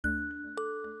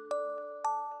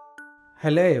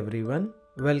Hello everyone,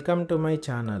 welcome to my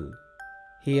channel.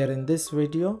 Here in this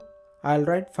video, I'll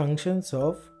write functions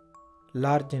of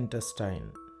large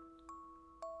intestine.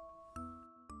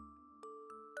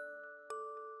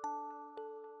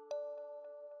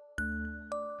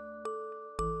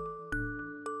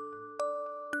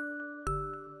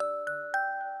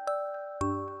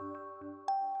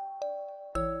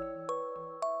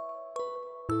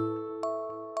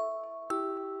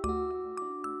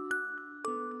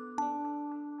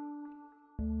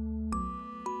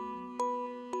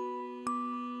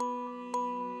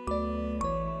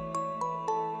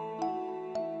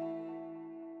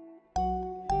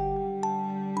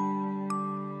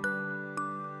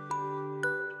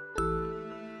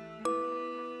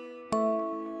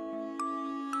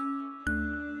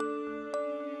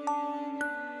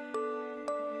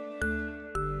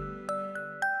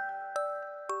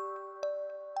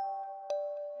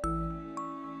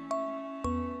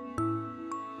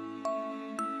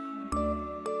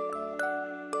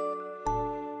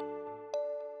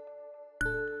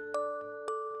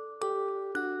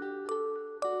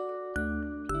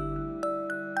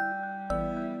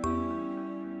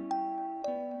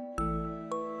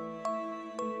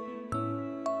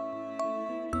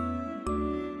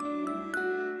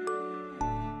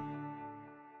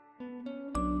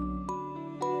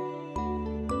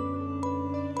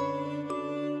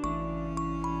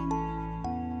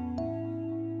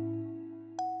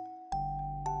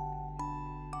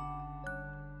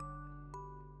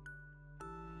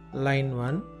 Line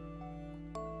 1.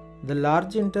 The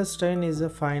large intestine is a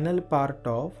final part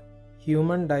of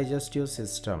human digestive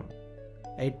system.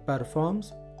 It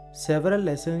performs several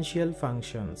essential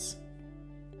functions.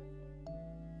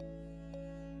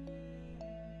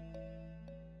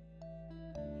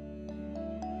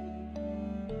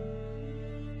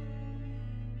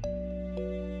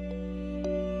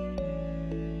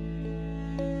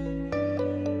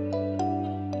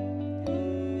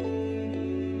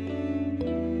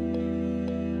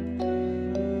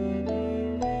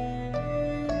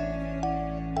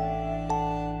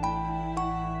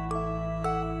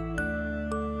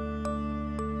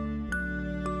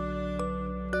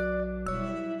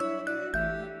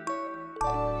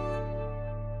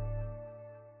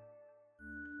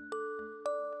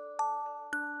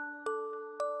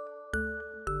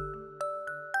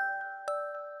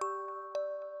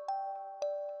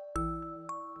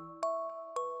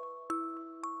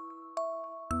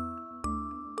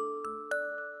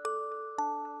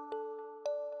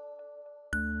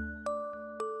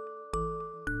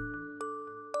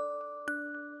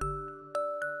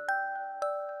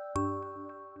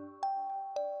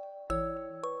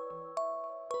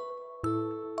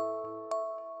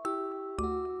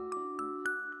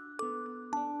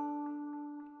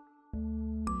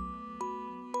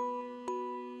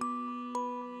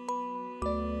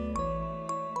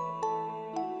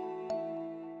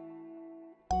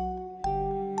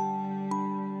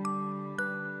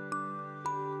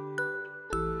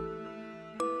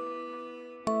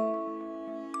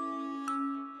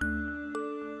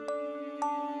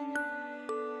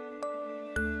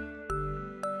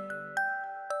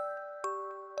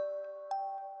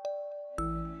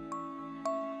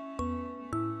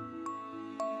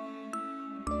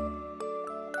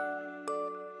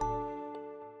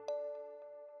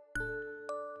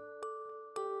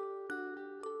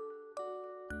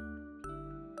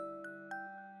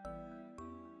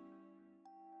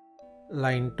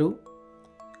 Line 2.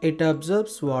 It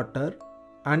absorbs water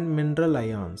and mineral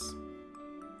ions.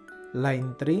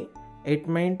 Line 3. It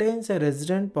maintains a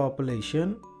resident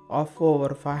population of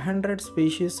over 500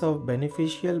 species of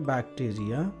beneficial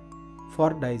bacteria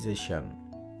for digestion.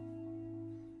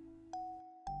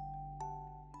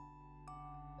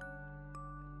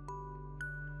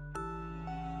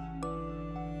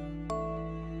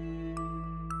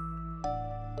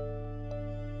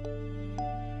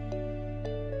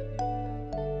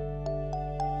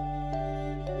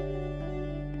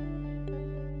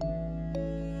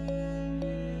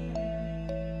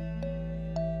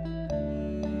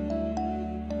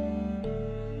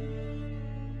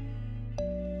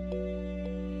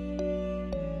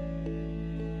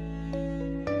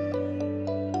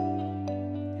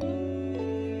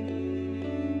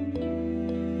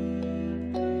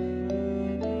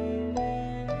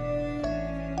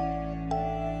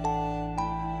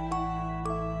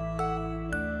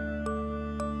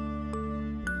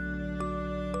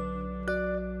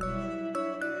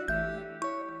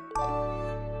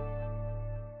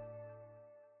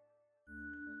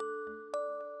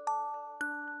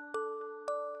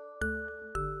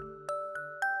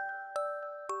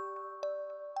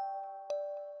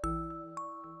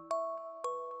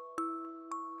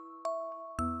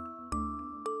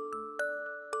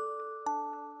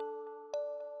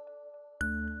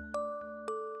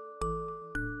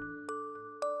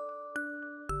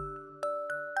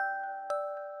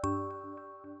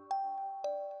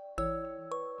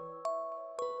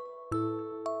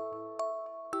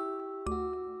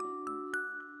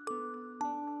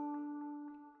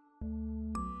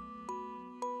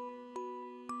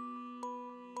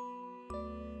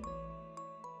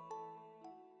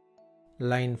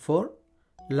 Line 4.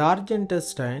 Large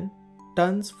intestine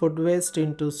turns food waste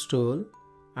into stool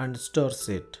and stores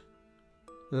it.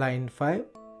 Line 5.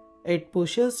 It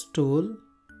pushes stool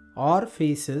or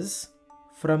feces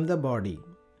from the body.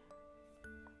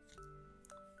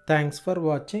 Thanks for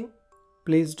watching.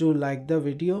 Please do like the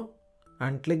video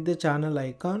and click the channel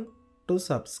icon to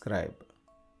subscribe.